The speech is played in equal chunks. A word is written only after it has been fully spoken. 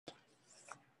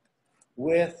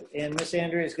with, and Miss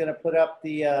Andrea is going to put up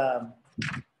the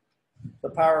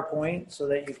PowerPoint so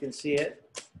that you can see it.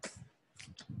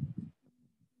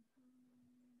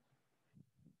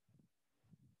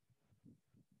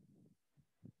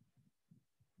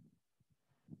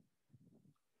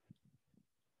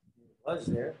 It was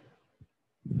there.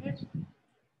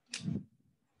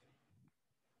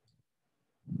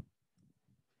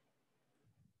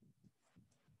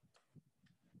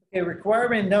 Okay,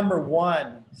 requirement number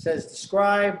 1 says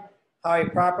describe how a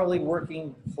properly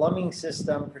working plumbing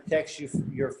system protects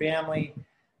your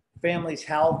family's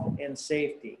health and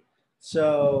safety.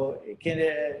 So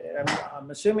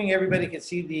I'm assuming everybody can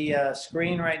see the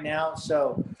screen right now.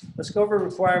 So let's go over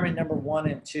requirement number 1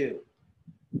 and 2.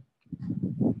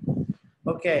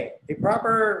 Okay, a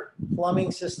proper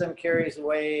plumbing system carries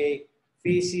away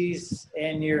feces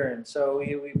and urine. So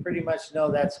we pretty much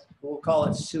know we'll call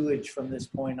it sewage from this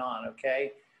point on,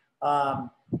 okay?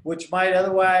 Which might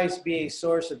otherwise be a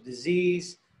source of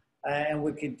disease and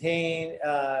would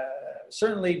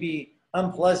certainly be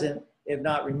unpleasant if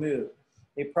not removed.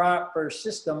 A proper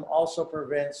system also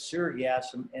prevents sewer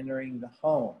gas from entering the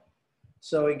home.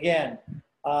 So again,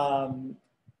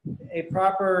 a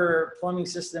proper plumbing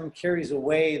system carries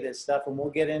away this stuff, and we'll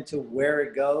get into where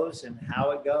it goes and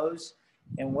how it goes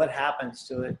and what happens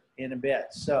to it in a bit.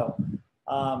 So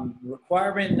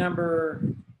requirement number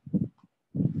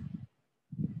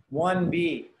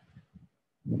 1B.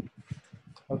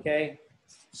 Okay,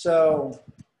 so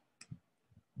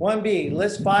 1B,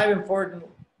 list 5 important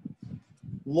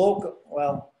local,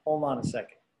 well, hold on a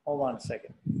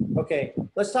second. Okay,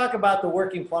 let's talk about the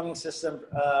working plumbing system,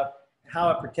 how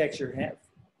it protects your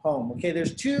home. Okay,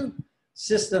 there's 2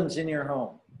 systems in your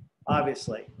home,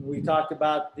 obviously. We talked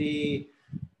about the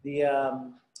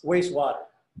wastewater,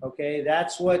 okay?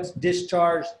 That's what's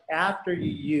discharged after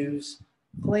you use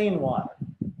clean water,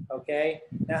 okay?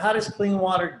 Now, how does clean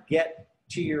water get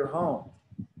to your home?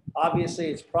 Obviously,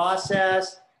 it's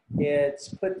processed, it's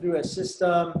put through a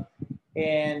system,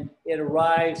 and it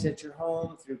arrives at your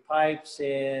home through pipes,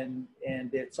 and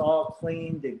it's all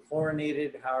cleaned and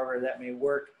chlorinated, however that may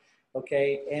work,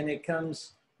 okay? And it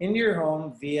comes into your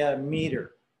home via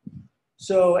meter.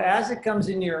 So as it comes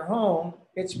into your home,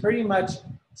 it's pretty much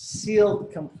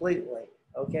sealed completely,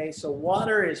 okay? So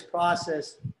water is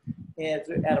processed at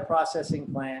a processing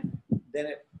plant, then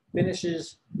it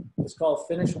finishes, it's called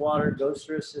finished water, goes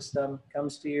through a system,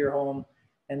 comes to your home,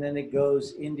 and then it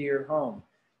goes into your home.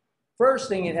 First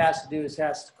thing it has to do is it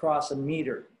has to cross a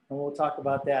meter, and we'll talk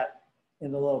about that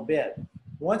in a little bit.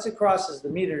 Once it crosses the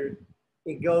meter,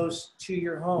 it goes to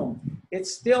your home.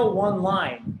 It's still one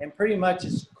line, and pretty much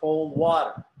it's cold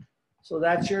water. So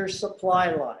that's your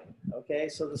supply line, okay?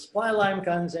 So the supply line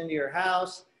comes into your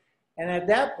house, and at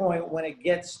that point, when it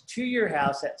gets to your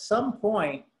house, at some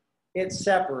point, it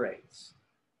separates.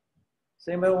 Does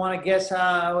anybody want to guess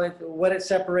what it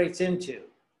separates into?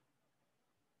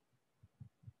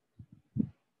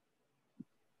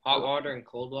 Hot water and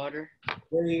cold water.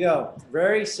 There you go.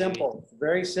 Very simple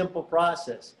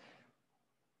process.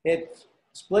 It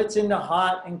splits into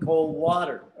hot and cold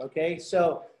water, okay?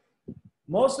 So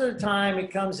most of the time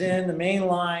it comes in the main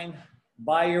line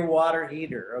by your water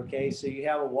heater, okay? So you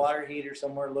have a water heater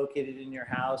somewhere located in your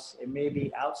house. It may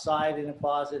be outside in a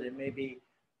closet. It may be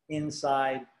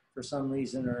inside for some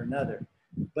reason or another.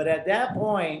 But at that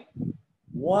point,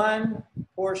 one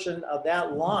portion of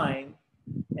that line,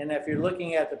 and if you're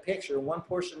looking at the picture, one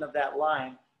portion of that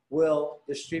line will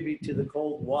distribute to the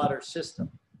cold water system.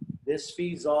 This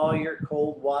feeds all your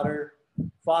cold water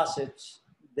faucets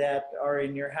that are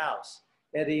in your house.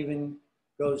 It even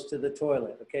goes to the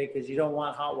toilet, okay? Because you don't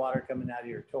want hot water coming out of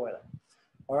your toilet.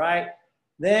 All right?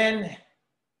 Then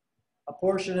a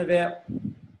portion of it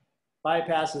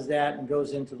bypasses that and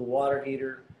goes into the water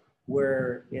heater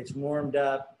where it's warmed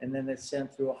up, and then it's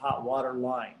sent through a hot water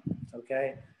line,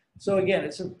 okay? So again,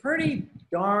 it's a pretty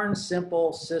darn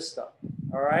simple system,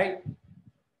 all right?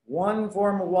 One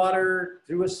form of water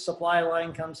through a supply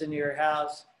line comes into your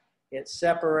house, it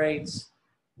separates,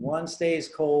 one stays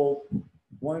cold,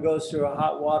 one goes through a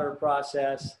hot water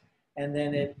process, and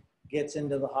then it gets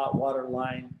into the hot water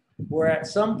line, where at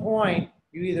some point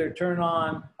you either turn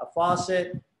on a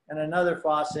faucet and another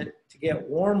faucet to get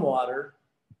warm water,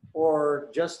 or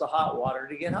just the hot water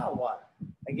to get hot water.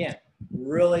 Again,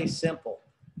 really simple.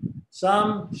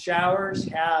 Some showers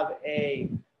have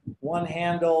a one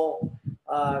handle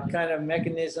kind of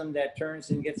mechanism that turns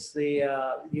and gets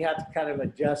the, you have to kind of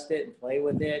adjust it and play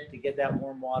with it to get that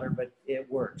warm water, but it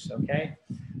works, okay?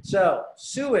 So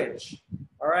sewage,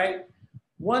 all right?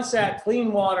 Once that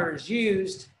clean water is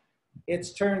used,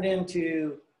 it's turned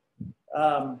into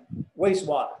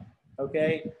wastewater,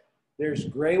 okay? There's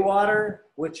gray water,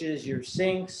 which is your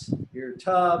sinks, your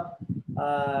tub,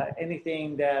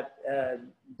 anything that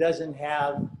doesn't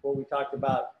have what we talked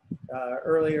about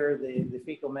earlier, the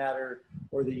fecal matter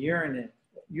or the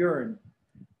urine.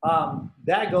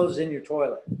 That goes in your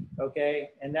toilet,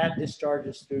 okay? And that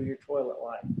discharges through your toilet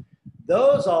line.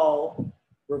 Those all,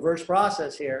 reverse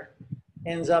process here,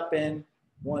 ends up in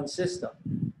one system.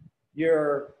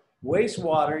 Your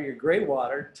wastewater, your gray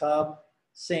water, tub,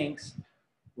 sinks,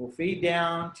 will feed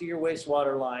down to your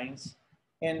wastewater lines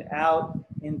and out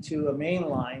into a main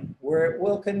line where it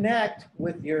will connect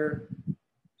with your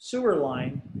sewer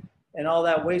line, and all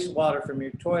that wastewater from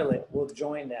your toilet will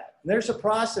join that. And there's a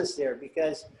process there,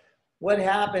 because what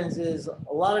happens is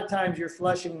a lot of times you're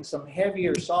flushing some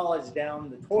heavier solids down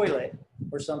the toilet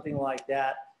or something like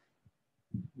that.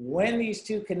 When these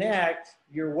two connect,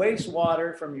 your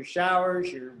wastewater from your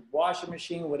showers, your washing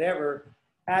machine, whatever,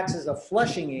 acts as a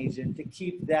flushing agent to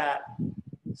keep that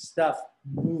stuff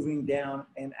moving down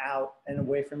and out and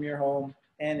away from your home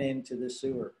and into the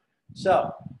sewer.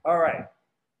 So, all right,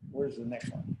 where's the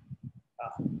next one?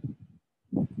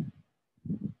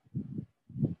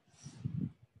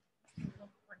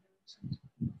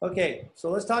 Okay,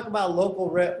 so let's talk about local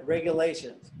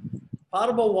regulations.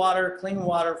 Potable water, clean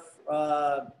water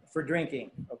for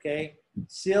drinking, okay?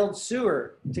 Sealed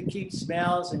sewer to keep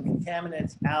smells and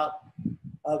contaminants out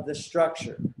of the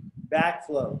structure.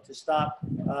 Backflow to stop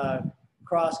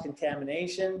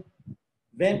cross-contamination.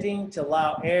 Venting to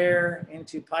allow air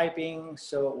into piping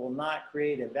so it will not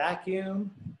create a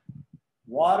vacuum.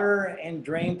 Water and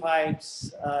drain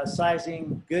pipes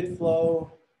sizing, good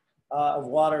flow of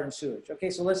water and sewage. Okay,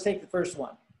 so let's take the first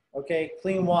one. Okay,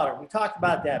 clean water. We talked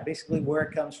about that, basically where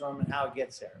it comes from and how it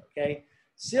gets there. Okay,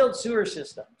 sealed sewer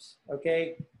systems.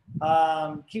 Okay,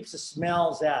 keeps the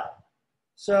smells out.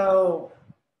 So,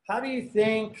 how do you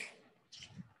think?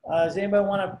 Does anybody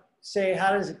want to say,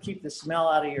 how does it keep the smell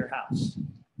out of your house?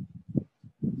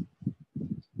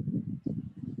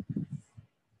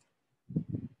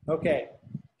 Okay,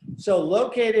 so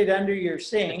located under your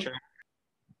sink.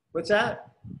 What's that?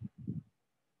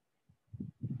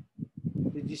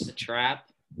 Did you say? The trap.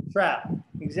 Trap,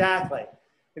 exactly.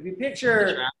 If you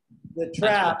picture the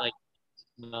trap.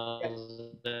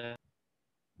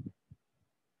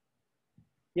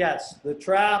 Yes, the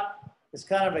trap is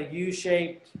kind of a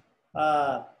U-shaped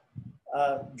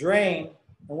drain.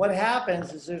 And what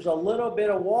happens is there's a little bit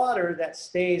of water that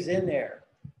stays in there.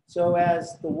 So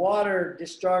as the water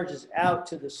discharges out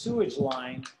to the sewage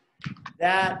line,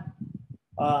 that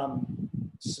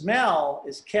smell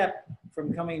is kept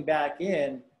from coming back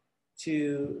in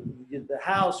to the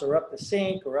house or up the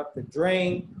sink or up the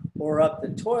drain or up the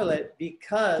toilet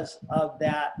because of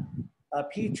that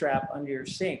P-trap under your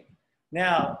sink.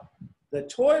 Now, the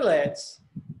toilets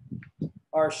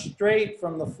are straight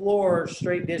from the floor,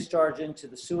 straight discharge into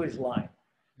the sewage line.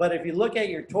 But if you look at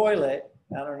your toilet,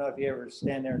 I don't know if you ever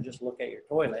stand there and just look at your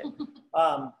toilet,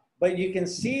 but you can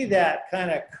see that kind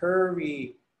of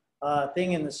curvy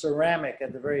thing in the ceramic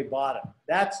at the very bottom.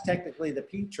 That's technically the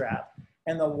P-trap.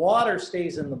 And the water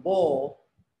stays in the bowl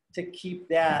to keep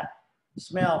that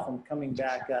smell from coming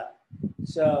back up.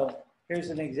 So here's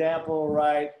an example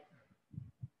right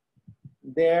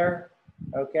there,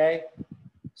 okay?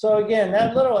 So again,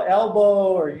 that little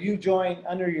elbow or U-joint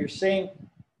under your sink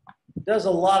does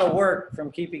a lot of work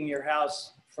from keeping your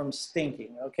house from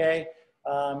stinking, okay?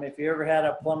 If you ever had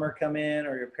a plumber come in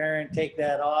or your parent take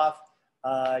that off,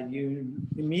 you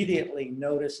immediately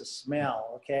notice a smell,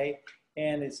 okay?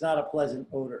 And it's not a pleasant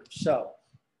odor. So,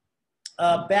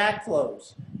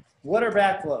 backflows. What are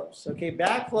backflows? Okay,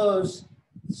 backflows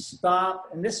stop,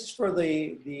 and this is for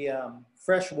the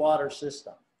fresh water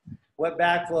system. What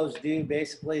backflows do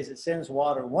basically is it sends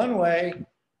water one way,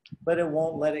 but it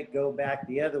won't let it go back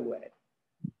the other way.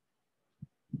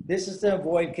 This is to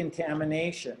avoid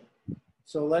contamination.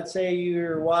 So let's say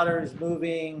your water is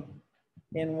moving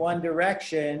in one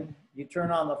direction, you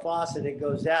turn on the faucet, it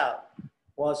goes out.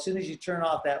 Well, as soon as you turn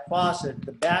off that faucet,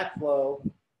 the backflow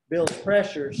builds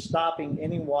pressure, stopping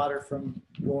any water from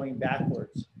going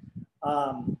backwards.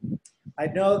 I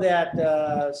know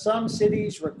that some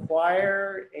cities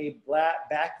require a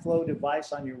backflow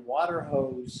device on your water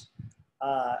hose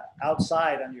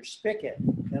outside on your spigot.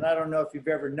 And I don't know if you've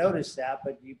ever noticed that,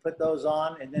 but you put those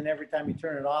on and then every time you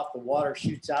turn it off, the water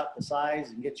shoots out the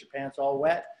sides and gets your pants all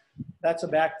wet. That's a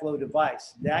backflow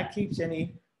device. That keeps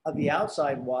any of the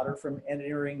outside water from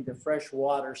entering the fresh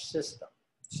water system.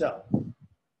 So,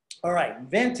 all right,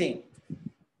 venting.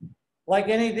 Like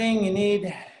anything, you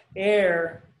need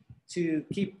air to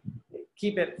keep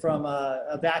it from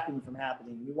a vacuum from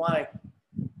happening. You want to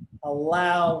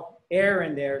allow air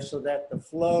in there so that the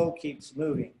flow keeps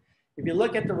moving. If you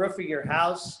look at the roof of your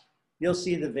house, you'll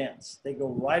see the vents. They go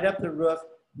right up the roof.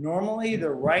 Normally,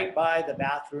 they're right by the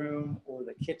bathroom or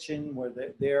the kitchen where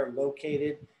they're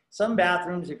located. Some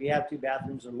bathrooms, if you have two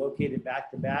bathrooms, are located back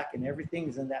to back, and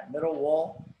everything's in that middle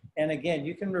wall. And again,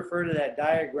 you can refer to that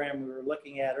diagram we were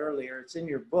looking at earlier. It's in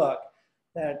your book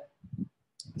that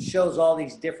shows all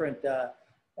these different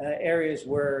areas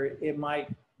where it might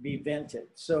be vented.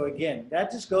 So again,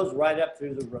 that just goes right up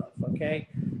through the roof, okay?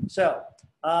 So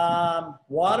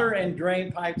water and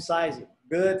drain pipe sizing,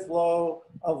 good flow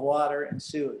of water and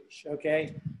sewage,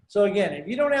 okay? So again, if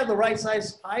you don't have the right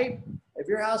size pipe, if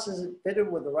your house isn't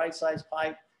fitted with the right size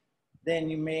pipe, then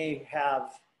you may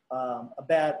have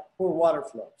a poor water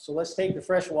flow. So let's take the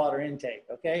fresh water intake,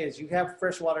 okay? As you have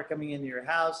fresh water coming into your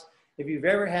house, if you've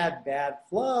ever had bad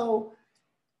flow,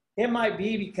 it might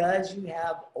be because you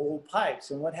have old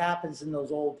pipes. And what happens in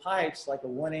those old pipes, like a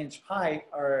 1-inch pipe,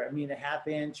 or I mean a 1/2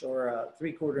 inch or a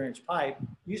 3/4 inch pipe,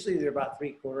 usually they're about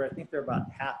 3/4, I think they're about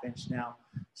 1/2 inch now,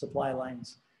 supply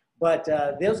lines. But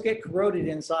those get corroded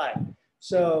inside.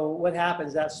 So what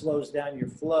happens, that slows down your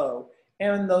flow.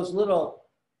 And those little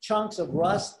chunks of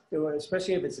rust,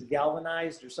 especially if it's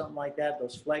galvanized or something like that,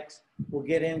 those flakes will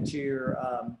get into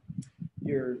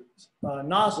your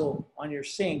nozzle on your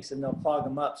sinks and they'll clog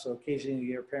them up. So occasionally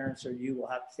your parents or you will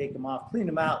have to take them off, clean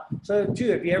them out. So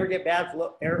too, if you ever get bad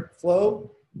air flow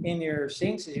in your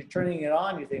sinks as you're turning it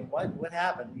on, you think, what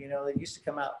happened? You know, it used to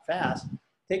come out fast.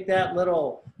 Take that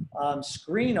little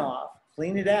screen off,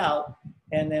 clean it out,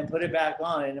 and then put it back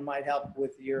on, and it might help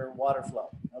with your water flow,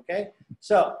 okay?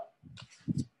 So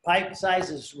pipe size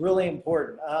is really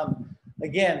important.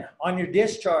 Again, on your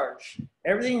discharge,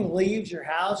 everything leaves your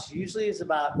house usually is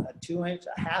about a 2-inch,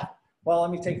 a half. Well, let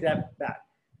me take that back.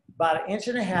 About 1.5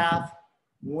 inches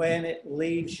when it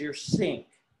leaves your sink.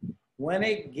 When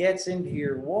it gets into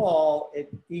your wall,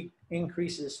 it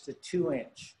increases to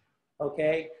 2-inch,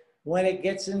 okay? When it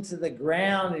gets into the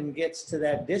ground and gets to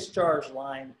that discharge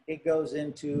line, it goes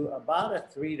into about a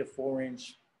 3 to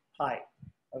 4-inch pipe,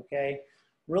 okay?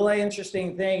 Really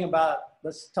interesting thing about,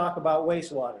 let's talk about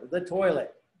wastewater. The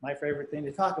toilet, my favorite thing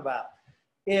to talk about,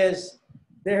 is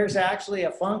there's actually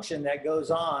a function that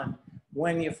goes on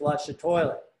when you flush a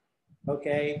toilet,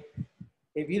 okay?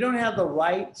 If you don't have the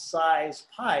right size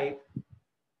pipe,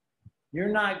 you're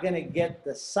not gonna get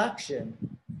the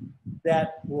suction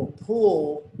that will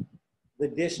pull the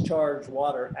discharge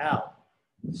water out.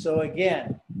 So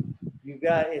again,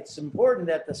 it's important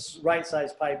that the right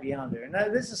size pipe be on there. Now,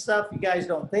 this is stuff you guys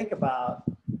don't think about,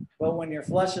 but when you're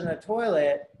flushing a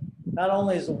toilet, not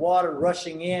only is the water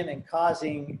rushing in and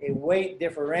causing a weight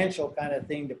differential kind of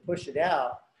thing to push it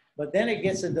out, but then it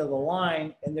gets into the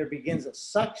line and there begins a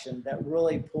suction that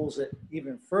really pulls it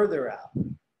even further out.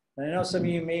 And I know some of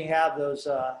you may have those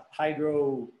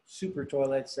hydro super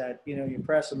toilets that, you know, you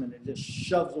press them and it just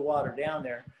shoves the water down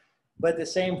there. But the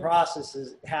same process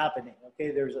is happening,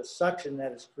 okay? There's a suction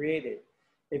that is created.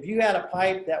 If you had a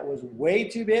pipe that was way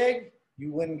too big,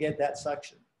 you wouldn't get that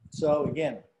suction. So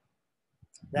again,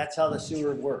 that's how the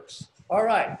sewer works. All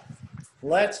right,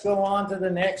 let's go on to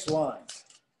the next one.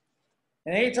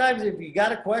 And anytime if you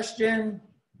got a question,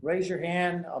 raise your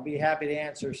hand. I'll be happy to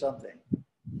answer something.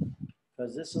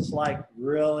 Because this is like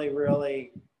really,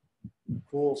 really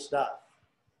cool stuff.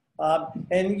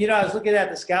 And, you know, I was looking at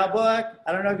the scout book.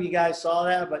 I don't know if you guys saw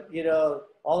that, but, you know,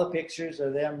 all the pictures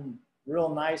of them real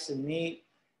nice and neat,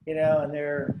 you know, and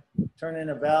they're turning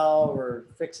a valve or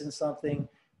fixing something.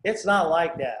 It's not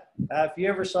like that. If you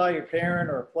ever saw your parent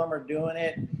or a plumber doing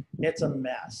it, it's a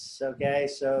mess, okay?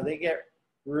 So they get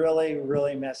really,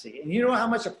 really messy. And you know how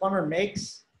much a plumber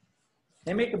makes?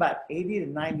 They make about $80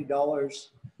 to $90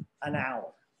 an hour.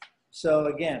 So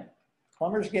again,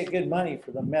 plumbers get good money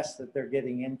for the mess that they're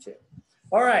getting into.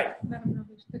 All right.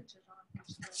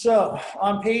 So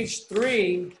on page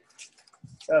 3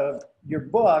 of your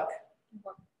book,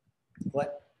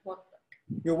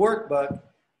 your workbook,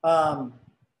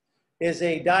 is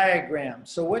a diagram.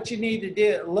 So what you need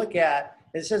to look at,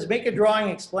 it says make a drawing,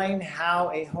 explain how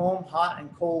a home hot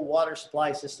and cold water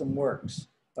supply system works,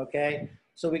 okay?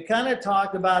 So we kind of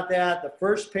talked about that. The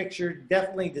first picture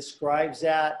definitely describes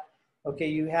that. Okay,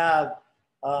 you have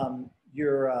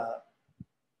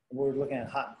we're looking at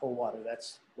hot and cold water,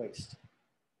 that's waste.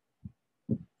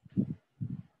 And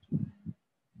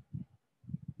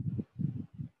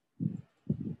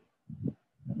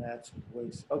that's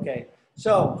waste, okay.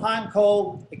 So hot and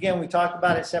cold, again, we talked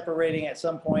about it separating at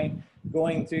some point,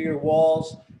 going through your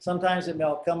walls. Sometimes it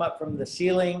will come up from the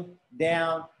ceiling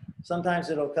down. Sometimes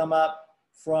it'll come up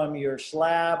from your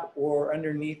slab or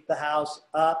underneath the house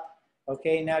up.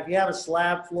 Okay, now if you have a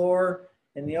slab floor,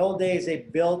 in the old days they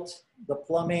built the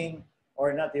plumbing,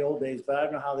 or not the old days, but I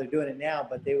don't know how they're doing it now,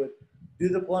 but they would do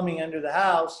the plumbing under the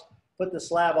house, put the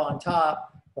slab on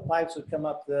top, the pipes would come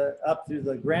up through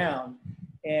the ground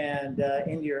and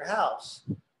into your house.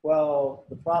 Well,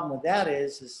 the problem with that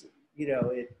is you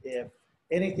know, if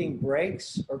anything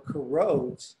breaks or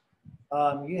corrodes,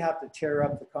 you have to tear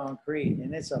up the concrete,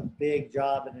 and it's a big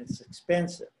job and it's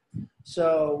expensive.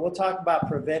 So we'll talk about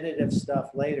preventative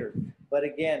stuff later. But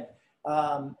again,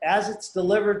 as it's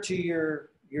delivered to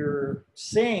your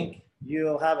sink,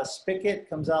 you'll have a spigot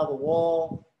comes out of the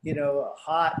wall, you know, a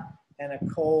hot and a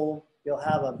cold. You'll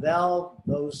have a valve.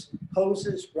 Those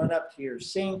hoses run up to your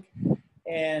sink,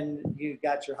 and you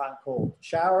got your hot and cold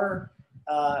shower.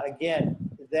 Again,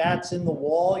 that's in the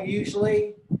wall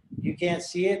usually. You can't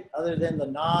see it other than the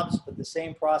knobs, but the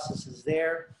same process is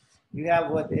there. You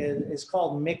have what is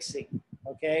called mixing,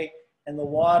 okay? And the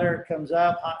water comes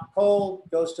up hot and cold,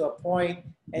 goes to a point,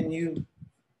 and you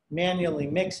manually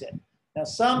mix it. Now,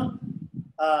 some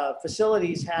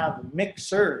facilities have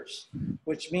mixers,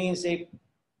 which means they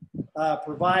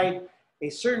provide a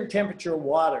certain temperature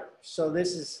water. So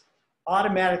this is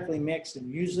automatically mixed,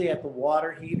 and usually at the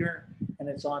water heater, and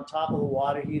it's on top of the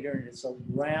water heater, and it's a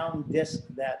round disc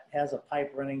that has a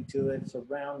pipe running to it. It's a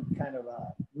round kind of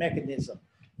a mechanism,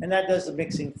 and that does the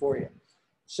mixing for you.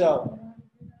 So,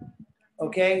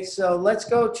 okay, so let's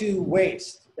go to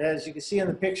waste. As you can see in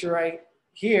the picture right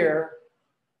here,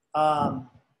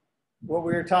 what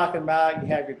we were talking about, you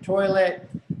have your toilet,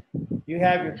 you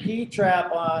have your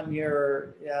P-trap on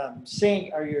your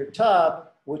sink or your tub,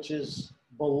 which is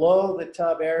below the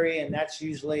tub area, and that's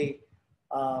usually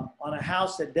on a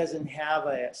house that doesn't have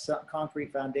a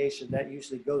concrete foundation, that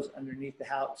usually goes underneath the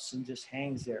house and just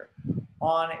hangs there.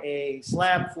 On a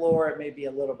slab floor, it may be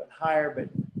a little bit higher, but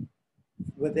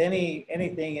with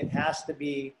anything, it has to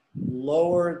be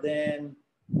lower than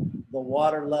the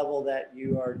water level that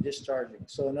you are discharging.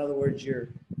 So in other words, your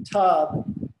tub,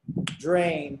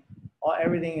 drain,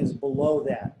 everything is below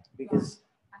that. Because,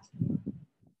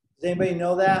 does anybody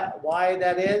know that? Why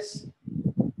that is?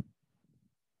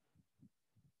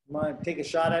 Want to take a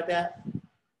shot at that?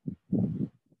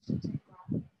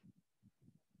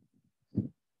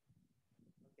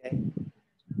 Okay.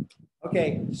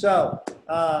 Okay, so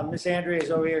Miss Andrea is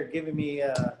over here giving me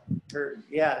her,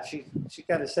 yeah, she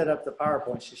kind of set up the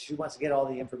PowerPoint. She wants to get all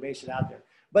the information out there.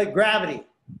 But gravity,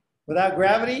 without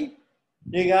gravity,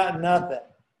 you got nothing,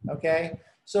 okay?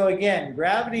 So again,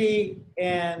 gravity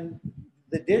and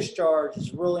the discharge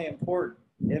is really important.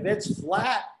 If it's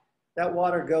flat, that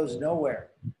water goes nowhere,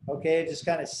 okay? It just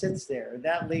kind of sits there, and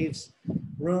that leaves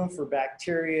room for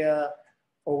bacteria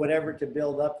or whatever to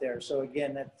build up there. So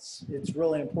again, it's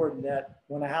really important that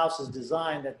when a house is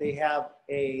designed, that they have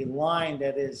a line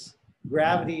that is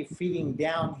gravity feeding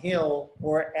downhill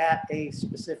or at a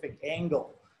specific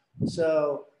angle.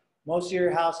 So most of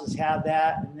your houses have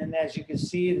that, and then as you can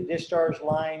see, the discharge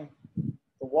line,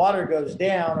 the water goes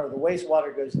down or the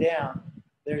wastewater goes down.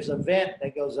 There's a vent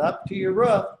that goes up to your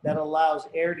roof that allows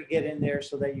air to get in there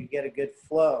so that you get a good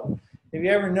flow. Have you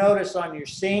ever noticed on your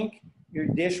sink, your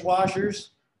dishwashers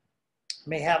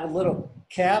may have a little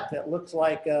cap that looks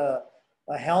like a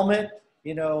helmet,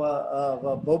 you know,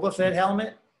 a Boba Fett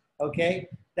helmet, okay?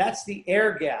 That's the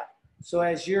air gap. So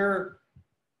as your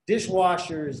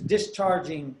dishwasher is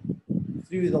discharging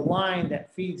through the line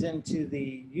that feeds into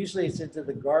the, usually it's into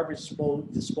the garbage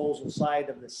disposal side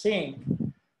of the sink,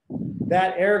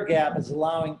 that air gap is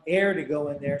allowing air to go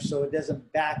in there so it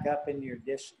doesn't back up in your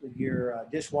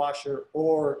dishwasher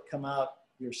or come out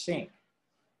your sink.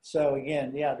 So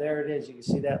again, yeah, there it is. You can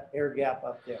see that air gap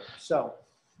up there. So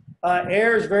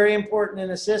air is very important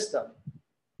in a system,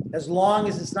 as long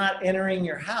as it's not entering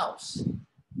your house.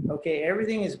 Okay,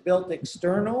 everything is built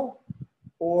external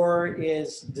or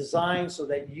is designed so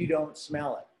that you don't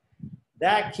smell it.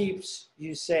 That keeps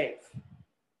you safe,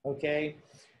 okay?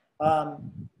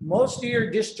 Most of your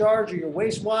discharge or your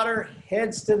wastewater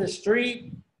heads to the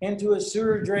street, into a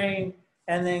sewer drain,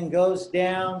 and then goes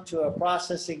down to a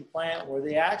processing plant where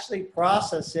they actually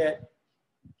process it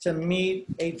to meet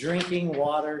a drinking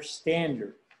water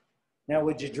standard. Now,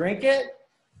 would you drink it?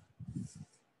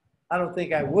 I don't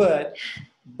think I would,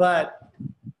 but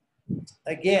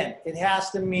again, it has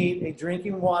to meet a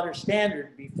drinking water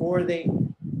standard before they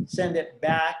send it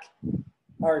back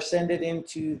or send it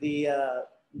into the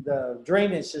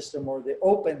drainage system or the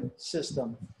open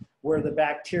system where the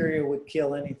bacteria would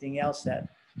kill anything else that,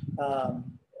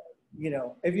 you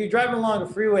know, if you're driving along a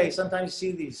freeway, sometimes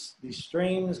you see these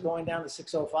streams going down the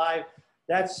 605.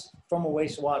 That's from a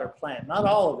wastewater plant. Not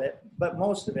all of it, but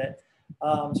most of it.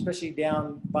 especially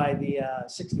down by the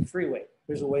 60 freeway.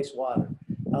 There's a wastewater.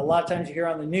 A lot of times you hear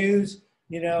on the news,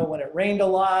 you know, when it rained a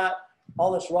lot,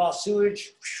 all this raw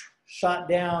sewage shot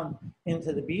down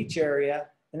into the beach area.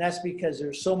 And that's because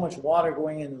there's so much water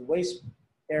going into the waste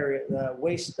area, the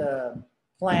waste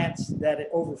plants, that it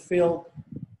overfilled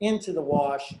into the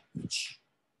wash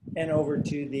and over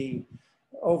to the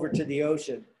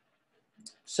ocean.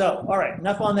 So, all right,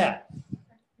 enough on that.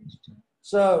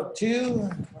 So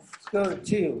let's go to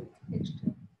 2.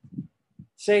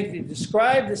 Safety.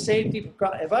 Describe the safety.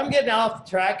 If I'm getting off the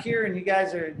track here and you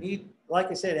guys like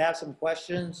I said, have some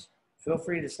questions, feel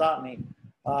free to stop me.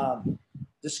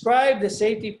 Describe the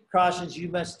safety precautions you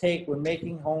must take when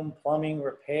making home plumbing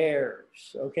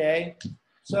repairs. Okay.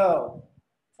 So,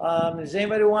 does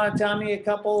anybody want to tell me a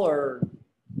couple or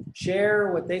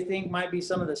share what they think might be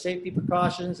some of the safety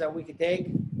precautions that we could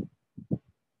take?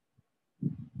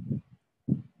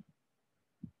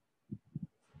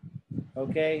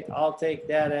 Okay, I'll take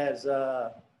that as,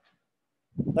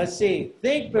 let's see,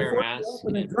 think before you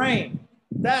open the drain.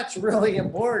 That's really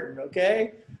important,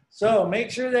 okay? So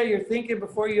make sure that you're thinking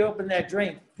before you open that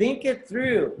drain. Think it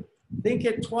through. Think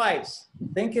it twice.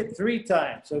 Think it 3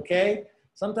 times, okay?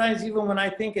 Sometimes even when I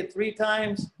think it 3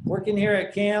 times, working here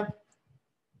at camp,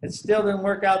 it still didn't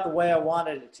work out the way I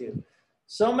wanted it to.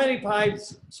 So many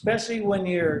pipes, especially when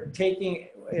you're taking,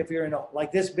 if you're in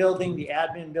like this building, the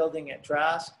admin building at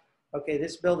Trask, okay,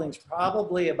 this building's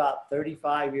probably about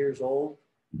 35 years old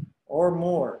or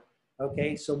more,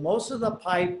 okay? So most of the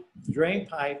pipe, drain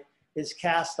pipe, is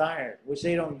cast iron, which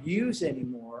they don't use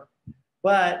anymore,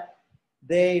 but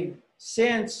they've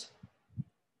since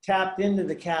tapped into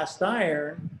the cast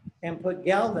iron and put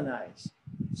galvanized.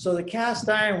 So the cast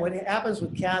iron, what happens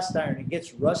with cast iron, it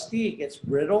gets rusty, it gets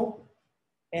brittle,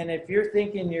 and if you're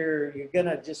thinking you're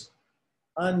gonna just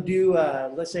undo,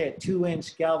 let's say a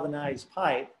 2-inch galvanized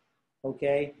pipe,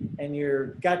 okay, and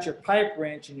got your pipe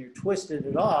wrench and you're twisted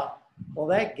it off, well,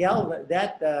 that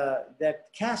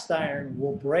cast iron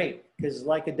will break because,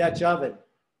 like a Dutch oven,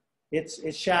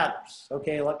 it shatters,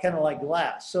 okay, kind of like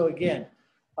glass. So again,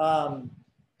 kind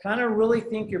of really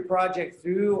think your project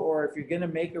through, or if you're going to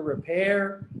make a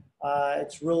repair,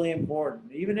 it's really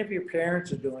important. Even if your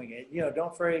parents are doing it, you know,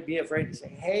 don't be afraid to say,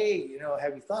 hey, you know,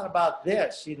 have you thought about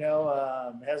this? You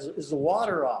know, is the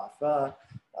water off?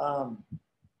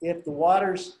 If the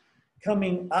water's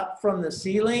coming up from the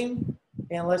ceiling,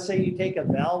 and let's say you take a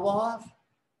valve off,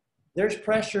 there's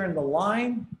pressure in the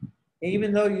line.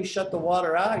 Even though you shut the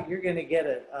water out, you're going to get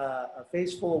a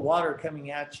face full of water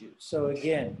coming at you. So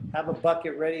again, have a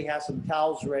bucket ready, have some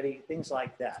towels ready, things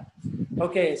like that.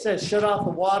 Okay, it says shut off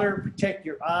the water, protect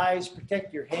your eyes,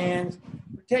 protect your hands,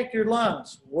 protect your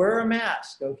lungs. Wear a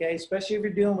mask, okay, especially if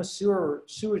you're dealing with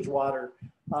sewage water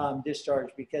discharge,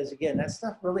 because again, that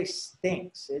stuff really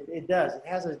stinks. It does. It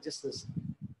has just this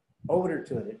odor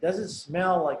to it. It doesn't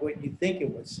smell like what you think it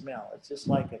would smell. It's just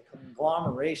like a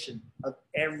conglomeration of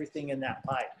everything in that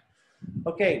pipe.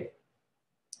 Okay,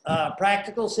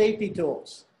 practical safety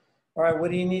tools. All right,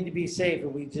 what do you need to be safe?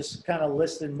 And we just kind of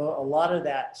listed a lot of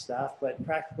that stuff, but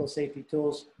practical safety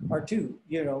tools are 2,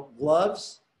 you know,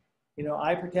 gloves, you know,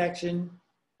 eye protection,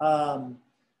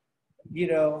 you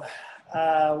know,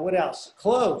 what else?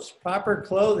 Clothes, proper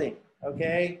clothing,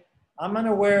 okay? I'm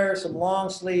gonna wear some long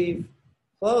sleeve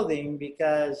clothing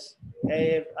because,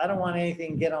 hey, I don't want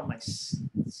anything to get on my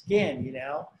skin, you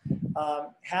know?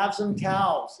 Have some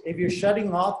towels. If you're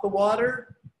shutting off the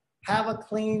water, have a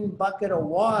clean bucket of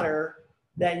water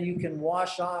that you can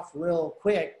wash off real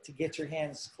quick to get your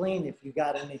hands clean if you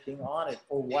got anything on it,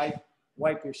 or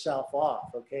wipe yourself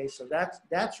off, okay? So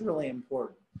that's really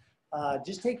important.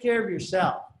 Just take care of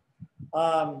yourself.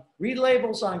 Read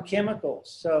labels on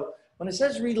chemicals. So when it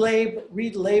says read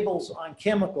labels on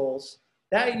chemicals,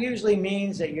 that usually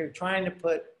means that you're trying to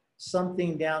put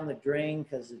something down the drain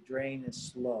because the drain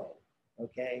is slow,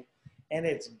 okay? And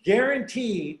it's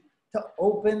guaranteed to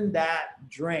open that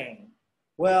drain.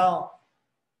 Well,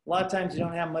 a lot of times you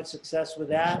don't have much success with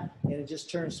that, and it just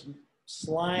turns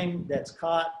slime that's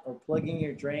caught or plugging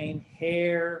your drain,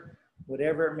 hair,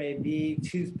 whatever it may be,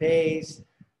 toothpaste,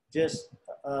 just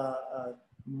a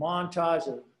montage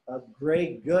of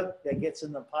gray gook that gets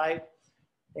in the pipe,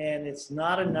 and it's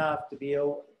not enough to be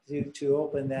able to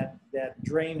open that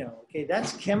draino. Okay,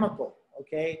 that's chemical.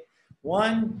 Okay,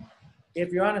 one,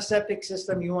 if you're on a septic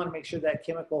system, you want to make sure that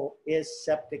chemical is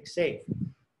septic safe.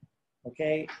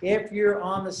 Okay, if you're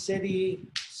on the city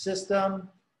system,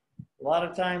 a lot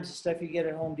of times the stuff you get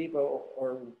at Home Depot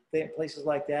or places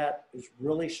like that is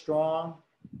really strong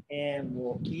and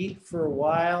will eat for a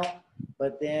while,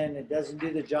 but then it doesn't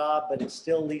do the job, but it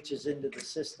still leaches into the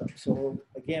system. So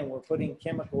again, we're putting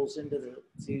chemicals into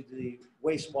the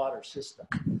wastewater system.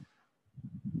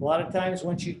 A lot of times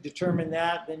once you determine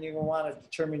that, then you're gonna wanna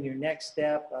determine your next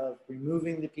step of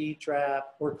removing the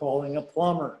P-trap or calling a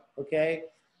plumber, okay?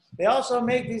 They also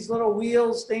make these little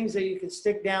wheels, things that you can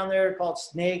stick down there called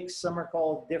snakes. Some are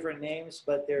called different names,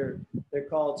 but they're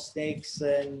called snakes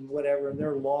and whatever, and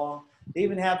they're long. They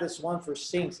even have this one for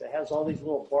sinks that has all these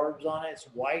little barbs on it. It's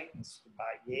white, it's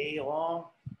about yay long.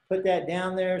 Put that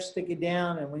down there, stick it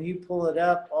down, and when you pull it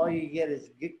up, all you get is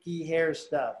icky hair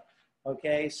stuff,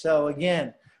 okay? So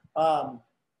again,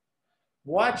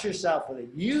 watch yourself with it.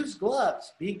 Use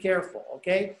gloves, be careful,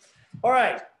 okay? All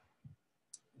right,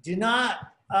 do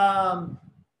not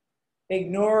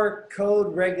ignore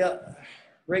code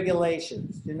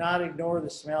regulations. Do not ignore the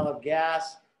smell of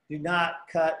gas. Do not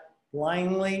cut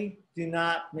blindly. Do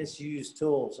not misuse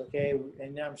tools, okay?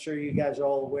 And I'm sure you guys are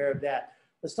all aware of that.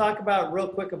 Let's talk about real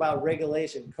quick about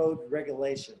regulation, code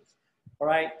regulations, all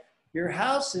right? Your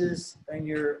houses and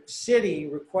your city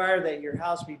require that your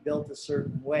house be built a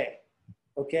certain way,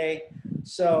 okay?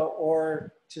 So,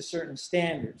 or to certain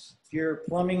standards. Your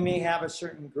plumbing may have a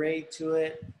certain grade to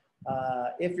it.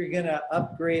 If you're gonna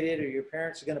upgrade it or your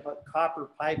parents are gonna put copper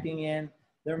piping in,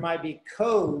 there might be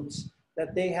codes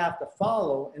that they have to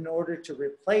follow in order to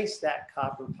replace that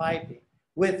copper piping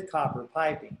with copper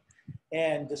piping.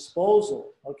 And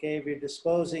disposal, okay, if you're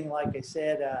disposing, like I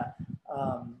said,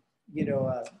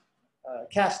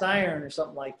 cast iron or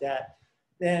something like that,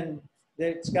 then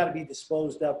it's got to be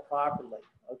disposed of properly,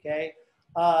 okay?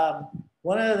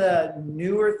 One of the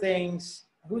newer things,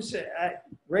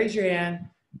 raise your hand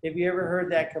if you ever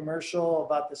heard that commercial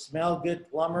about the smell good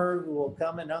plumber who will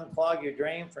come and unclog your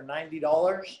drain for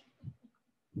 $90?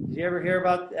 Did you ever hear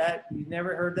about that? You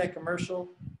never heard that commercial?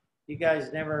 You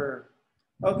guys never?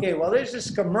 Okay, well, there's this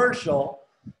commercial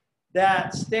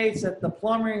that states that the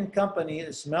plumbing company,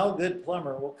 the Smell Good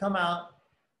Plumber, will come out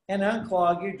and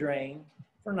unclog your drain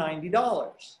for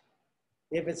 $90.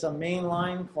 If it's a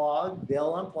mainline clog,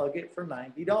 they'll unplug it for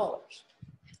 $90.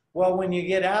 Well, when he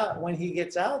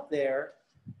gets out there,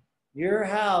 your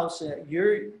house,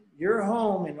 your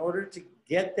home, in order to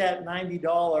get that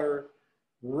 $90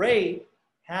 rate,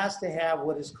 has to have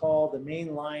what is called the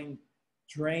mainline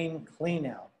drain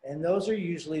cleanout. And those are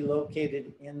usually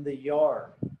located in the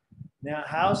yard. Now,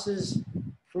 houses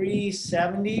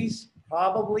pre-70s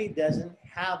probably doesn't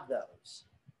have those.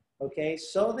 Okay,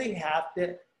 so you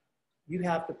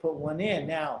have to put one in.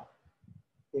 Now,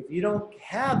 if you don't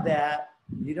have that,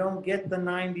 you don't get the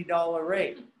 $90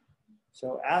 rate.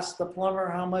 So ask the plumber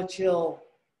how much it'll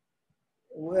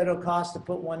cost to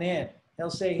put one in. He'll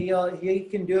say he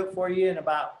can do it for you in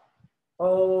about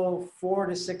 4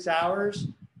 to 6 hours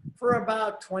for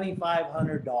about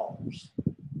 $2,500.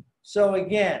 So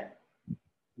again,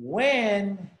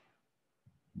 when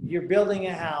you're building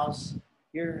a house,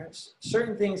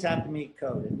 certain things have to meet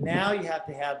code. And now you have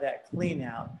to have that clean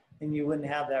out, and you wouldn't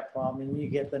have that problem, and you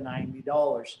get the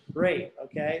 $90 rate,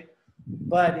 okay?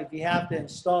 But if you have to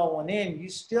install one in, you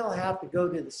still have to go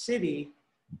to the city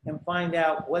and find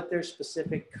out what their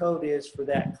specific code is for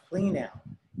that clean out.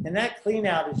 And that clean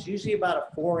out is usually about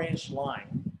a 4-inch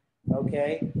line,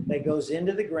 okay, that goes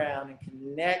into the ground and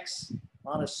connects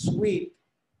on a sweep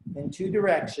in 2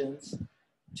 directions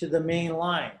to the main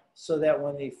line, so that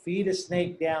when they feed a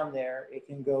snake down there, it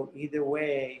can go either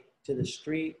way to the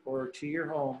street or to your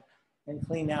home and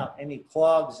clean out any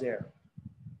clogs there.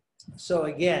 So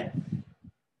again,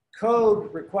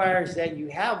 code requires that you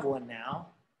have one now.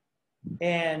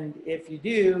 And if you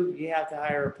do, you have to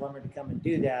hire a plumber to come and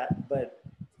do that, but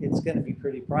it's going to be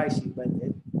pretty pricey, but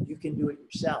you can do it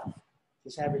yourself.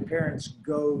 Just have your parents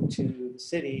go to the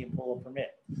city and pull a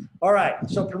permit. All right,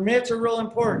 so permits are real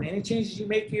important. Any changes you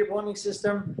make to your plumbing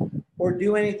system or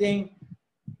do anything,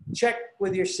 check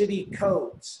with your city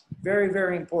codes. Very,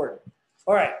 very important.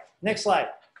 All right, next slide,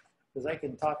 because I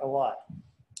can talk a lot.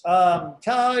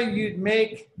 Tell how you'd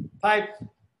make pipe.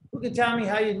 Who can tell me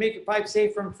how you'd make your pipe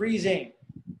safe from freezing?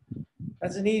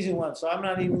 That's an easy one, so I'm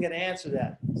not even going to answer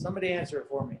that. Somebody answer it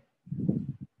for me.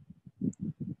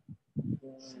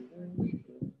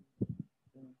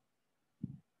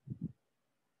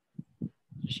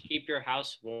 Just keep your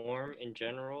house warm in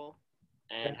general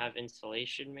and have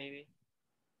insulation maybe.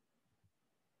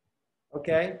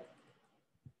 Okay.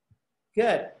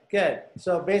 Good, good.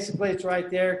 So basically it's right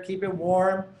there. Keep it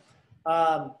warm.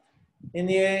 In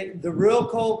the real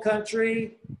cold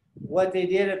country, what they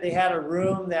did, if they had a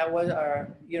room that was,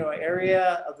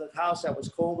 area of the house that was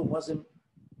cold and wasn't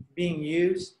being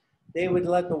used, they would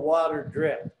let the water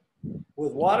drip.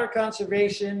 With water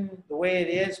conservation, the way it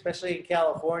is, especially in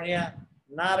California,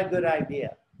 not a good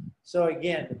idea. So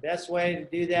again, the best way to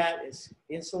do that is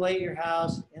insulate your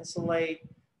house, insulate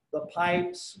the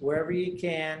pipes wherever you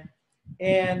can.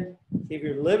 And if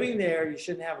you're living there, you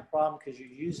shouldn't have a problem because you're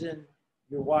using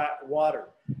your water.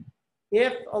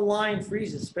 If a line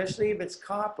freezes, especially if it's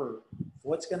copper,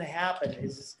 what's going to happen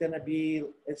is it's going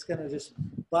to just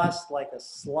bust like a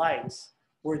slice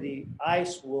where the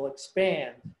ice will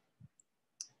expand.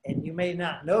 And you may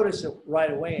not notice it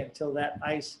right away until that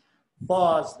ice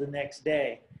thaws the next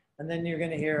day. And then you're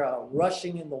going to hear a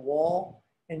rushing in the wall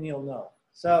and you'll know.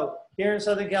 So here in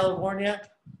Southern California,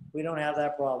 we don't have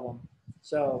that problem.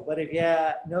 So, but if you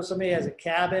know somebody has a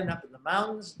cabin up in the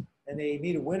mountains and they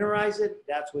need to winterize it,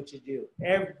 that's what you do.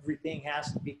 Everything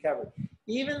has to be covered.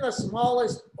 Even the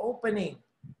smallest opening,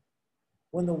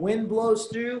 when the wind blows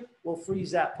through, will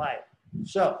freeze that pipe.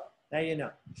 So now you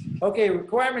know. Okay,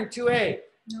 requirement 2A.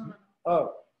 No.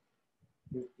 Oh,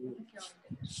 you're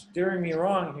steering me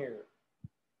wrong here.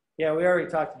 Yeah, we already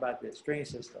talked about this, drain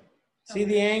system. See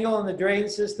the angle in the drain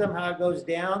system, how it goes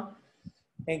down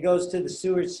and goes to the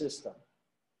sewage system.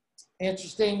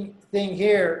 Interesting thing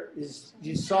here is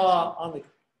you saw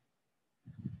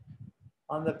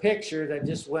on the picture that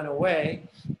just went away.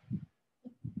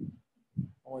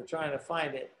 We're trying to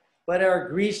find it, but are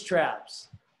grease traps.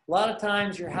 A lot of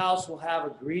times your house will have a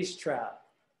grease trap.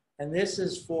 And this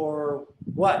is for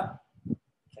what?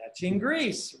 Catching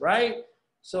grease, right?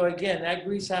 So again, that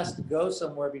grease has to go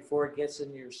somewhere before it gets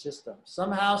into your system.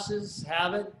 Some houses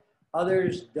have it,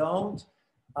 others don't.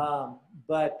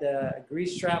 But a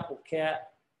grease trap will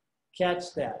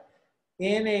catch that.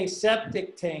 In a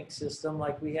septic tank system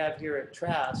like we have here at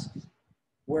Trask,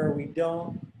 where we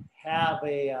don't have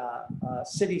a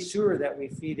city sewer that we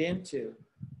feed into,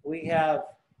 we have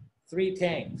 3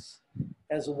 tanks.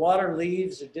 As the water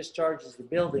leaves or discharges the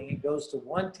building, it goes to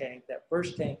one tank. That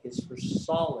first tank is for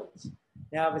solids.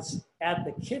 Now, if it's at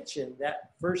the kitchen,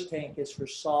 that first tank is for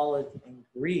solid and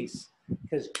grease,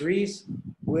 because grease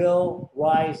will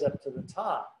rise up to the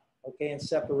top, okay, and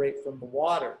separate from the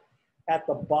water. At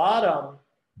the bottom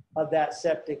of that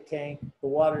septic tank, the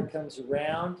water comes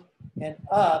around and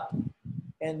up,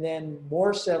 and then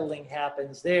more settling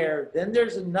happens there. Then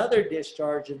there's another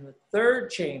discharge in the 3rd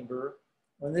chamber.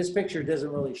 Well, this picture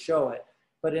doesn't really show it,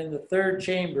 but in the 3rd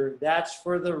chamber, that's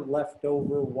for the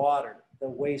leftover water, the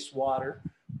wastewater,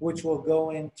 which will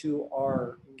go into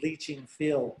our leaching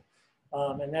field.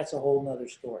 And that's a whole nother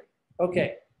story.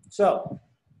 Okay, so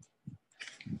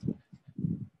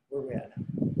where are we at?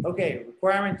 Okay,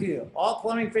 requirement 2. All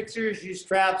plumbing fixtures use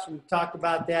traps. We've talked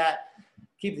about that.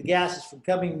 Keep the gases from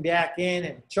coming back in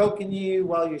and choking you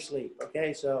while you sleep.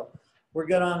 Okay, so we're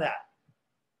good on that.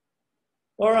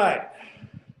 All right.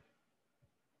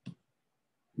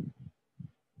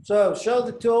 So show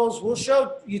the tools. We'll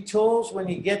show you tools when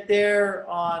you get there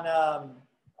on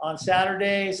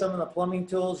Saturday. Some of the plumbing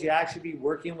tools, you actually be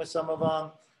working with some of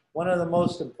them. One of the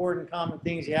most important common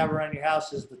things you have around your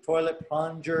house is the toilet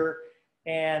plunger,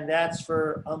 and that's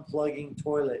for unplugging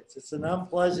toilets. It's an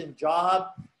unpleasant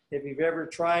job. If you've ever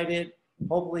tried it,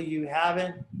 hopefully you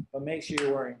haven't, but make sure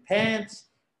you're wearing pants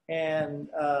and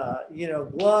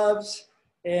gloves,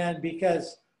 and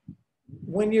because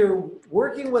when you're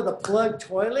working with a plugged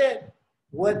toilet,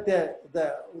 what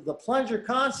the plunger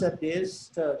concept is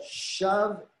to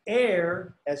shove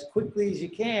air as quickly as you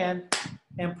can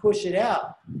and push it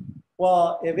out.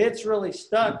 Well, if it's really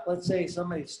stuck, let's say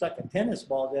somebody stuck a tennis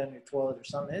ball down your toilet or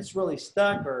something, it's really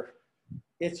stuck or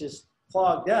it's just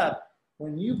clogged up.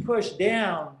 When you push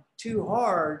down too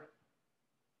hard,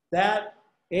 that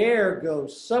air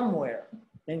goes somewhere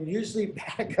and usually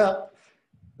back up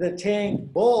the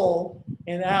tank bowl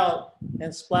and out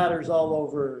and splatters all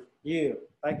over you.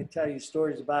 I could tell you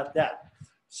stories about that.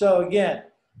 So again,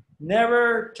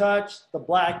 never touch the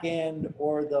black end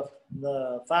or the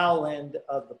foul end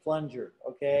of the plunger,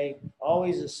 okay?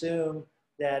 Always assume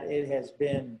that it has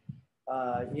been,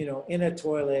 in a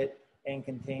toilet and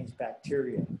contains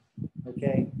bacteria,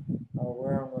 okay?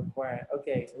 We're on requirement.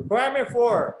 Okay, requirement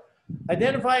 4,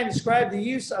 identify and describe the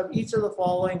use of each of the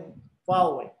following.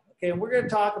 Okay, and we're going to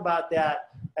talk about that.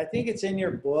 I think it's in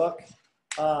your book.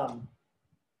 I'll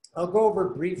go over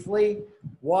briefly.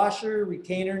 Washer,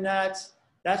 retainer nuts,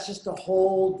 that's just to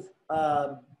hold,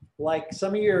 like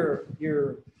some of your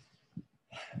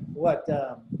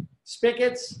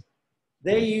spigots,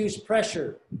 they use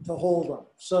pressure to hold them.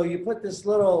 So you put this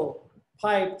little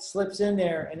pipe, slips in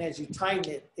there, and as you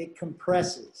tighten it, it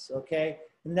compresses, okay?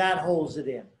 And that holds it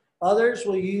in. Others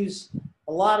will use,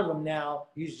 a lot of them now,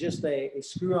 use just a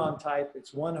screw-on type.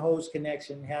 It's one hose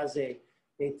connection, has a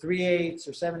 3/8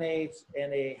 or 7/8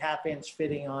 and a 1/2 inch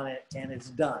fitting on it, and it's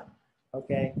done,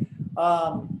 okay?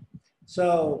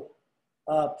 So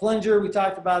Plunger, we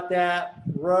talked about that.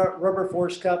 Rubber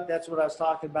force cup, that's what I was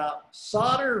talking about.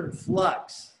 Solder and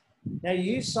flux. Now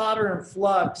you use solder and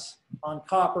flux on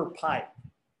copper pipe,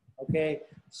 okay?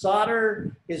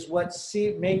 Solder is what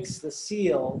makes the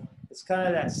seal. It's kind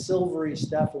of that silvery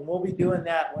stuff, and we'll be doing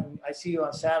that when I see you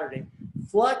on Saturday.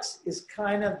 Flux is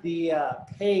kind of the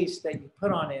paste that you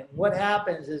put on it. What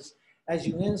happens is as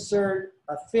you insert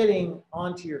a fitting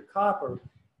onto your copper,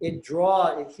 it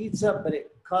heats up, but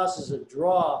it causes a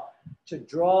draw to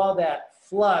draw that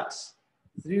flux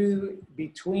through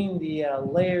between the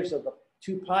layers of the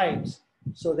two pipes,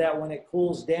 so that when it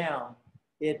cools down,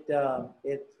 it's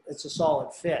a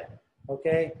solid fit.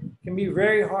 Okay, it can be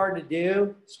very hard to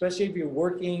do, especially if you're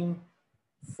working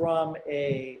from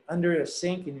under a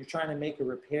sink and you're trying to make a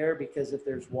repair, because if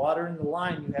there's water in the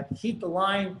line, you have to heat the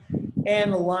line,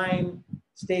 and the line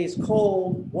stays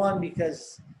cold,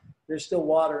 because there's still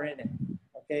water in it.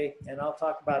 Okay, and I'll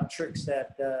talk about tricks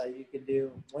that you can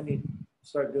do when you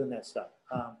start doing that stuff.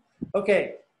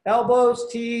 Okay, elbows,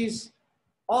 T's,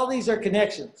 all these are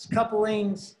connections,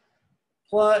 couplings,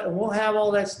 and we'll have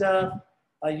all that stuff.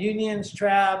 Unions,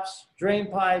 traps, drain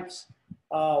pipes,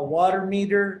 water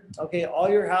meter. Okay, all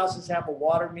your houses have a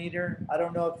water meter. I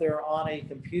don't know if they're on a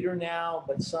computer now,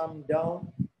 but some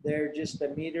don't. They're just a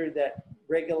meter that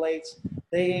regulates.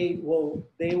 They will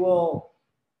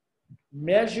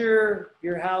measure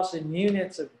your house in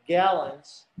units of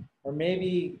gallons, or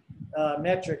maybe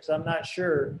metrics, I'm not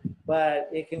sure, but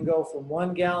it can go from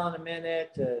 1 gallon a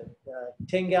minute to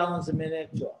 10 gallons a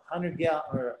minute to 100 gallons,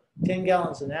 or 10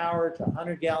 gallons an hour to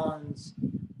 100 gallons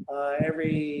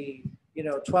every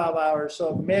 12 hours.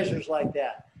 So it measures like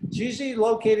that. It's usually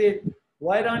located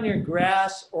right on your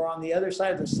grass or on the other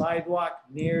side of the sidewalk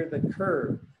near the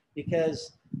curb,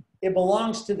 because it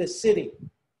belongs to the city.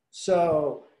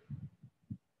 So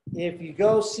if you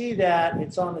go see that,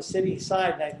 it's on the city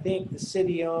side, and I think the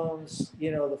city owns,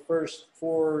 the first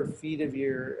 4 feet of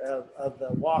of the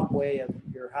walkway of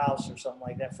your house or something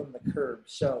like that from the curb.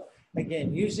 So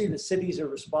again, usually the cities are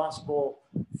responsible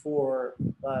for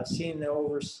seeing the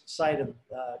oversight of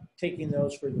taking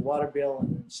those for the water bill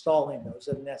and installing those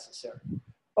if necessary.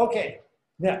 Okay,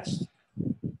 next.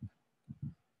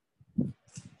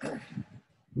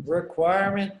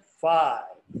 Requirement 5.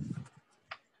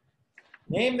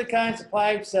 Name the kinds of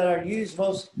pipes that are used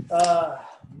most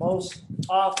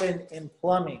often in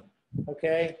plumbing.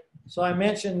 Okay, so I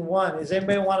mentioned one. Does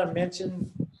anybody want to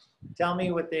tell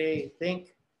me what they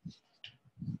think?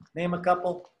 Name a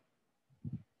couple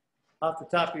off the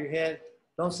top of your head.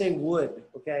 Don't say wood,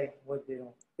 okay? Wood,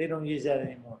 they don't use that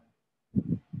anymore.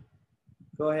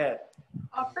 Go ahead.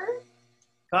 Copper?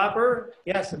 Copper,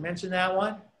 yes, I mentioned that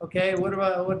one. Okay, what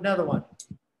another one?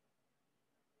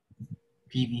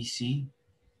 PVC.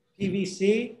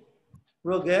 PVC,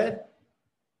 real good.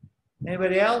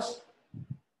 Anybody else?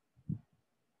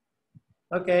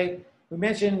 Okay, we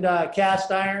mentioned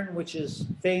cast iron, which is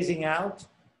phasing out.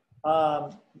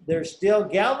 There's still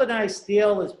galvanized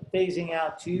steel is phasing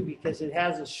out too, because it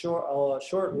has a short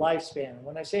lifespan.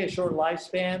 When I say a short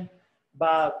lifespan,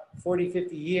 about 40,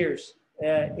 50 years,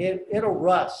 it'll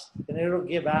rust and it'll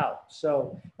give out.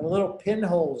 So, and little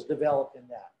pinholes develop in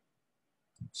that.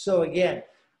 So again,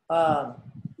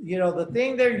 the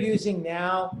thing they're using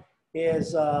now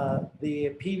is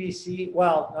the PVC.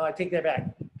 Well, no, I take that back.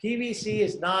 PVC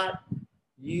is not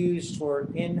used for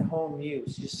in-home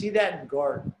use. You see that in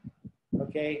garden,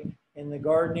 okay? In the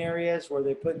garden areas where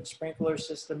they put a sprinkler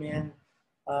system in,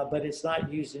 but it's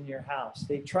not used in your house.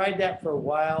 They tried that for a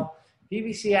while.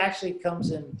 PVC actually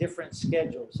comes in different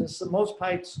schedules. Most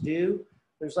pipes do.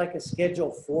 There's like a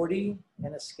schedule 40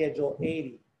 and a schedule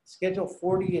 80. Schedule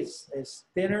 40 is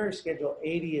thinner, schedule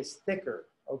 80 is thicker,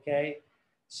 okay?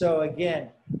 So again,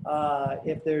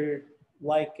 if they're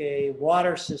like a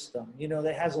water system,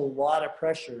 that has a lot of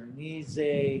pressure, needs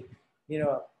a,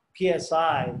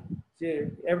 PSI.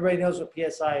 Everybody knows what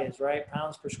PSI is, right?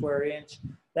 Pounds per square inch.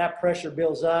 That pressure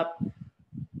builds up.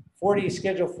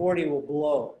 Schedule 40 will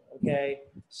blow, okay?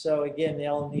 So again,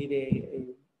 they'll need a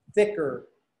thicker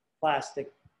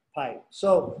plastic pipe.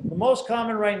 So the most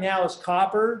common right now is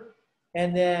copper.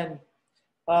 And then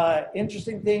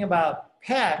interesting thing about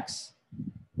PEX,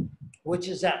 which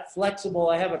is that flexible.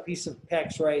 I have a piece of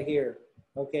PEX right here,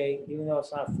 okay, even though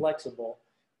it's not flexible.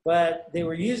 But they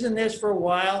were using this for a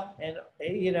while, and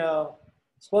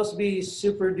it's supposed to be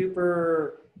super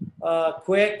duper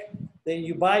quick. Then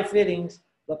you buy fittings.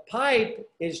 The pipe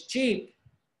is cheap,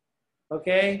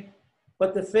 okay,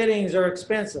 but the fittings are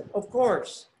expensive, of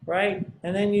course, right?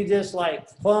 And then you just like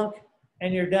plunk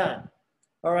and you're done.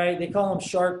 All right, they call them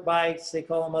shark bites. They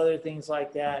call them other things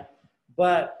like that.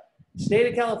 But state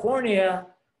of California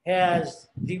has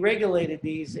deregulated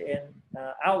these and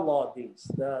outlawed these,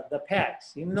 the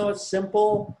PEX. Even though it's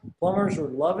simple, plumbers were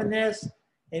loving this,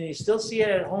 and you still see it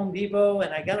at Home Depot,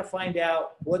 and I got to find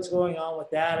out what's going on with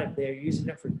that, if they're using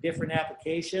it for different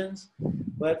applications.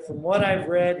 But from what I've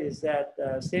read is that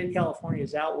the state of California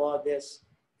has outlawed this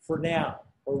for now,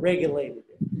 or regulated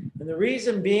it. And the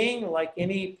reason being, like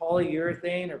any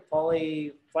polyurethane or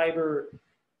polyfiber,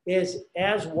 is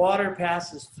as water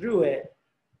passes through it,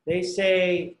 they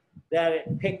say that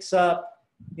it picks up,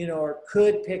 you know, or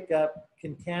could pick up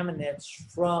contaminants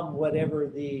from whatever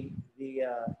the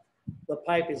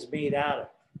pipe is made out of.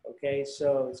 Okay,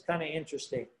 so it's kind of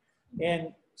interesting.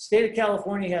 And state of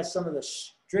California has some of the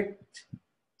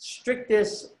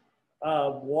strictest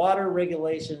water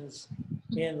regulations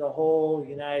in the whole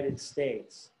United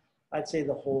States. I'd say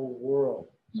the whole world.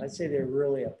 I'd say they're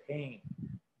really a pain.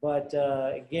 But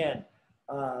again,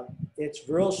 it's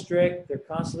real strict. They're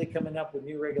constantly coming up with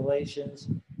new regulations.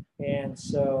 And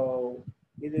so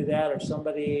either that or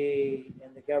somebody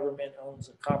in the government owns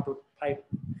a copper pipe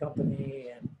company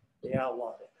and they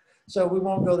outlawed it. So we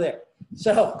won't go there.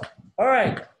 So, all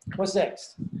right, what's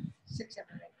next? 6, 7,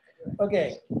 8.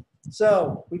 Okay,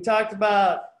 so we talked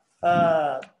about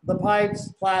the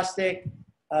pipes, plastic,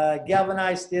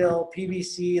 galvanized steel,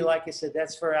 PVC. Like I said,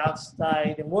 that's for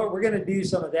outside. And what we're going to do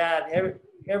some of that.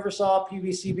 Ever saw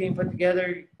PVC being put together?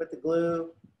 You put the glue,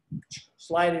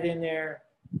 slide it in there,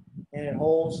 and it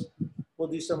holds. We'll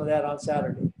do some of that on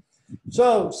Saturday.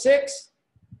 So 6,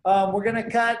 we're going to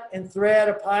cut and thread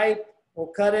a pipe. We'll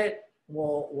cut it.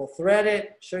 We'll thread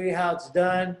it. Show you how it's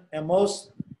done. And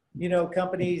most, you know,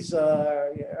 companies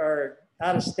are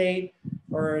out of state,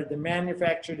 or they're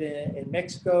manufactured in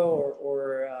Mexico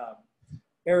or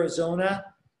Arizona.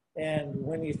 And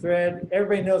when you thread,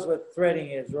 everybody knows what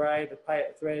threading is, right? A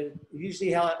pipe thread,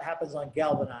 usually how it happens on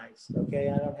galvanized, okay?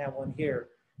 I don't have one here,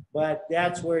 but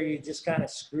that's where you just kind of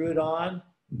screw it on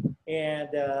and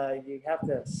you have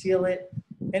to seal it.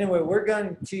 Anyway, we're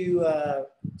going to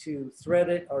thread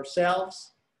it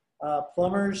ourselves.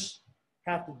 Plumbers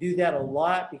have to do that a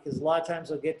lot because a lot of times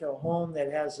they'll get to a home that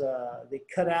has they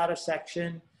cut out a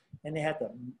section and they have to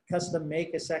custom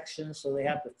make a section, so they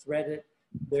have to thread it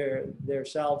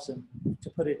themselves and to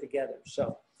put it together.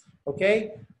 So,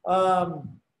 okay.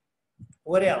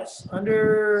 What else? Oh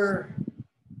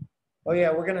yeah,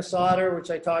 we're gonna solder,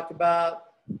 which I talked about.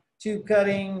 Tube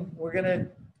cutting, we're gonna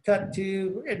cut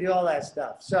tube, we're gonna do all that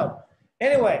stuff. So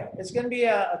anyway, it's gonna be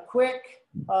a quick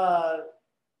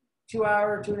 2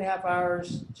 hour, 2.5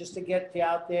 hours just to get you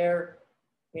out there.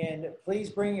 And please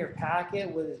bring your packet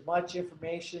with as much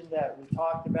information that we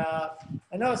talked about.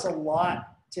 I know it's a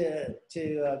lot to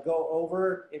go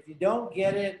over. If you don't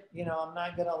get it, you know, I'm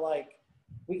not gonna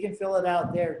we can fill it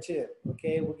out there too,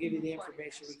 okay? We'll give you the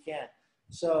information we can.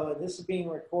 So this is being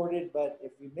recorded, but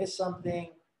if you miss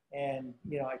something and,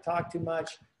 you know, I talk too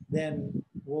much, then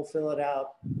we'll fill it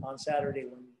out on Saturday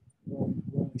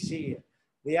when we see you.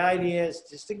 The idea is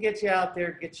just to get you out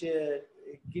there,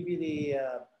 give you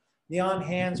the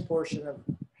on-hands portion of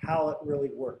how it really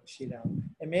works, you know.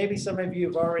 And maybe some of you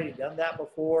have already done that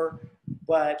before,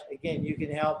 but again, you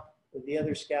can help with the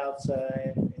other scouts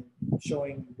and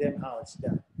showing them how it's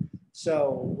done.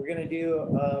 So we're gonna do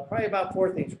probably about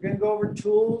 4 things. We're gonna go over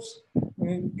tools,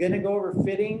 we're gonna go over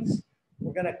fittings,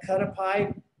 we're gonna cut a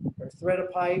pipe or thread a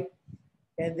pipe,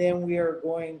 and then we are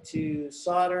going to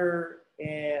solder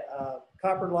a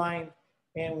copper line,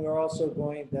 and we're also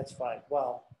going, that's 5.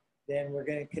 Well, then we're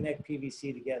going to connect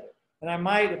PVC together. And I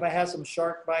might, if I have some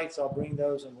shark bites, I'll bring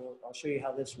those and I'll show you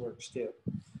how this works too.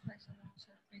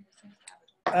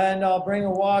 And I'll bring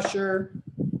a washer,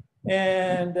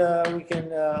 and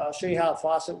I'll show you how a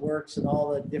faucet works and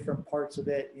all the different parts of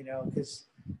it, you know, because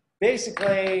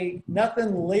basically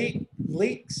nothing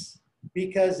leaks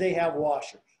because they have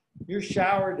washers. Your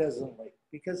shower doesn't leak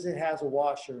because it has a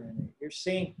washer in it. Your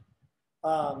sink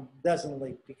doesn't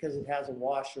leak because it has a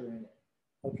washer in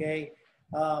it, okay?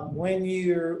 When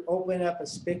you open up a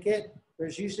spigot,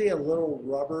 there's usually a little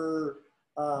rubber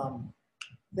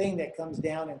thing that comes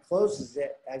down and closes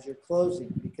it as you're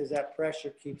closing because that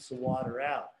pressure keeps the water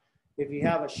out. If you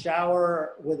have a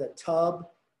shower with a tub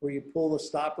where you pull the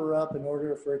stopper up in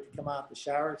order for it to come out the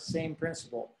shower, same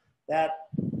principle. That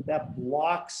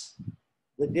blocks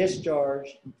the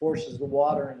discharge and forces the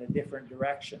water in a different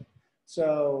direction.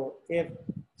 So if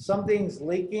something's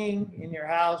leaking in your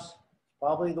house,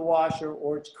 probably the washer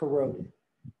or it's corroded.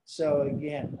 So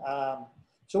again,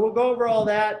 so we'll go over all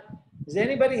that. Does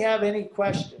anybody have any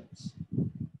questions?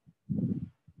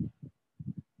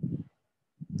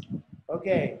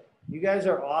 Okay, you guys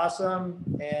are awesome,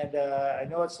 and I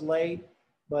know it's late,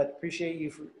 but appreciate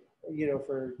you for,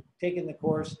 for taking the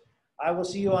course. I will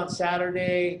see you on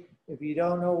Saturday. If you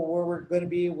don't know where we're going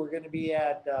to be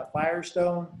at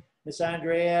Firestone. Miss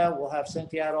Andrea will have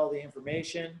sent you out all the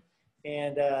information.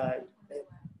 And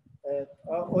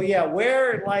yeah,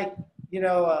 wear like,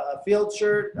 a field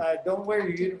shirt. Don't wear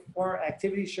your uniform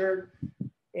activity shirt.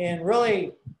 And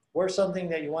really wear something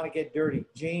that you want to get dirty.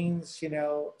 Jeans,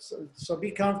 so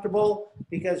be comfortable,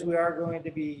 because we are going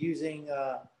to be using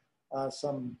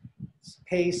some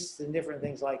paste and different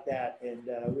things like that. And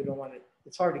we don't want it,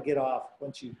 it's hard to get off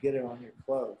once you get it on your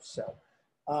clothes. So,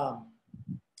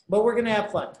 but we're going to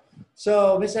have fun.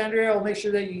 So Miss Andrea will make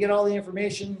sure that you get all the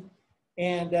information.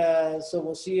 And so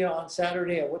we'll see you on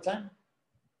Saturday at what time?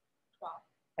 12.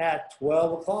 At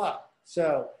 12 o'clock.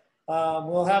 So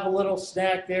we'll have a little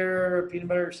snack there, a peanut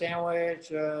butter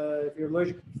sandwich. If you're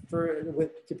allergic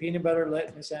to peanut butter,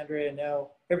 let Miss Andrea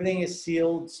know. Everything is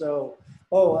sealed. So,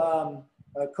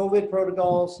 COVID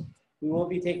protocols. We will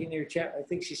be taking your, I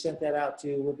think she sent that out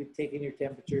too. We'll be taking your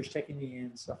temperatures, checking you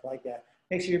in, stuff like that.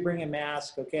 Make sure you bring a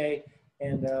mask, okay?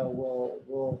 And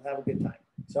we'll have a good time.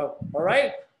 So, all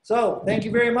right. So thank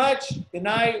you very much. Good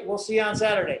night. We'll see you on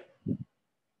Saturday.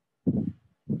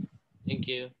 Thank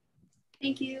you.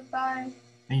 Thank you. Bye.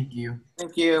 Thank you.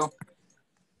 Thank you.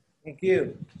 Thank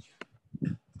you.